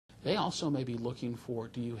They also may be looking for,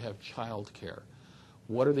 do you have child care?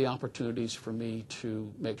 What are the opportunities for me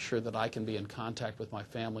to make sure that I can be in contact with my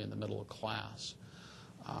family in the middle of class?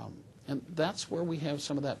 And that's where we have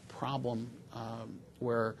some of that problem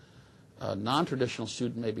where a non-traditional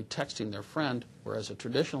student may be texting their friend, whereas a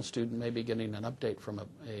traditional student may be getting an update from a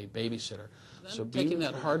babysitter. So taking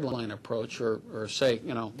that hardline approach or say,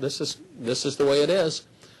 you know, this is the way it is,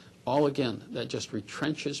 all again, that just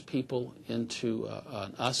retrenches people into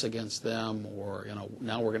an us against them, or, you know,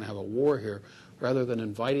 now we're going to have a war here, rather than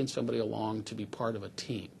inviting somebody along to be part of a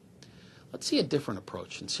team. Let's see a different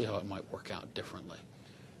approach and see how it might work out differently.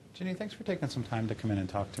 Ginny, thanks for taking some time to come in and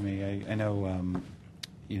talk to me. I know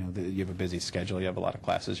you know, you have a busy schedule. You have a lot of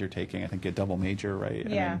classes you're taking. I think you double major, right?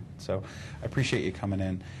 Yeah. I mean, so I appreciate you coming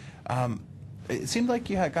in. It seemed like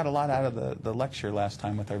you got a lot out of the lecture last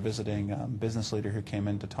time with our visiting business leader who came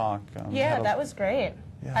in to talk. Yeah, that was great.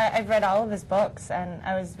 Yeah. I've read all of his books, and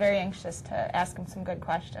I was very anxious to ask him some good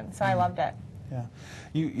questions, so I loved it. Yeah.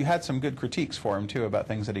 You had some good critiques for him, too, about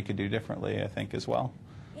things that he could do differently, I think, as well.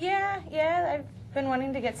 Yeah, I've been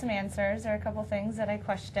wanting to get some answers. There are a couple things that I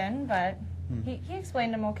questioned, but he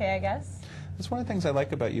explained them okay, I guess. That's one of the things I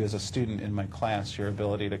like about you as a student in my class, your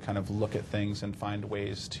ability to kind of look at things and find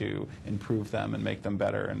ways to improve them and make them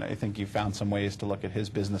better. And I think you found some ways to look at his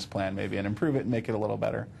business plan maybe and improve it and make it a little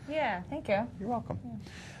better. Yeah, thank you. You're welcome.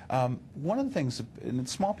 Yeah. One of the things, and a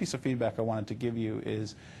small piece of feedback I wanted to give you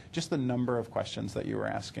is just the number of questions that you were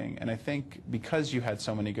asking. And I think because you had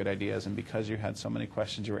so many good ideas and because you had so many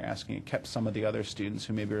questions you were asking, it kept some of the other students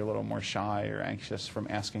who maybe are a little more shy or anxious from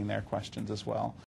asking their questions as well.